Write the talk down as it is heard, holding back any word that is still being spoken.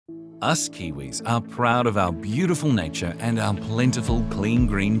Us Kiwis are proud of our beautiful nature and our plentiful clean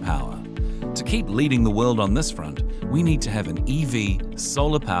green power. To keep leading the world on this front, we need to have an EV,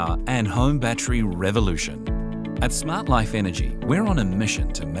 solar power and home battery revolution. At Smartlife Energy, we're on a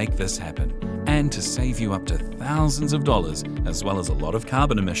mission to make this happen and to save you up to thousands of dollars as well as a lot of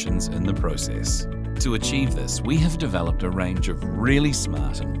carbon emissions in the process. To achieve this, we have developed a range of really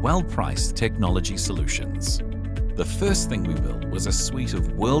smart and well-priced technology solutions. The first thing we built was a suite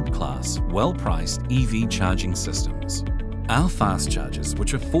of world-class, well-priced EV charging systems. Our fast chargers,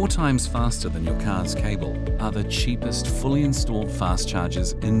 which are 4 times faster than your car's cable, are the cheapest fully installed fast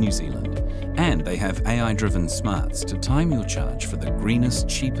chargers in New Zealand. And they have AI-driven smarts to time your charge for the greenest,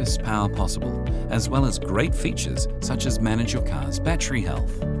 cheapest power possible, as well as great features such as manage your car's battery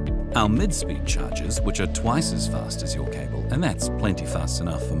health. Our mid-speed chargers, which are twice as fast as your cable, and that's plenty fast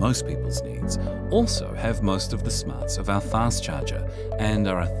enough for most people's needs, also have most of the smarts of our fast charger and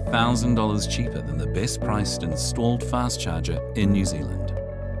are $1,000 cheaper than the best priced installed fast charger in New Zealand.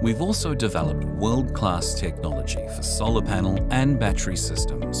 We've also developed world-class technology for solar panel and battery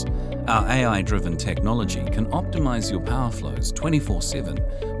systems. Our AI-driven technology can optimize your power flows 24/7,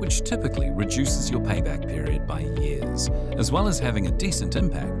 which typically reduces your payback period by years, as well as having a decent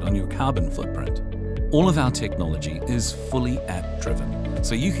impact on your carbon footprint. All of our technology is fully app-driven,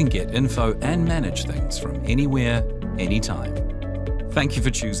 so you can get info and manage things from anywhere, anytime. Thank you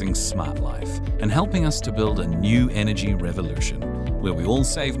for choosing Smartlife and helping us to build a new energy revolution, where we all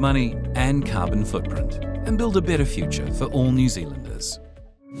save money and carbon footprint and build a better future for all New Zealanders.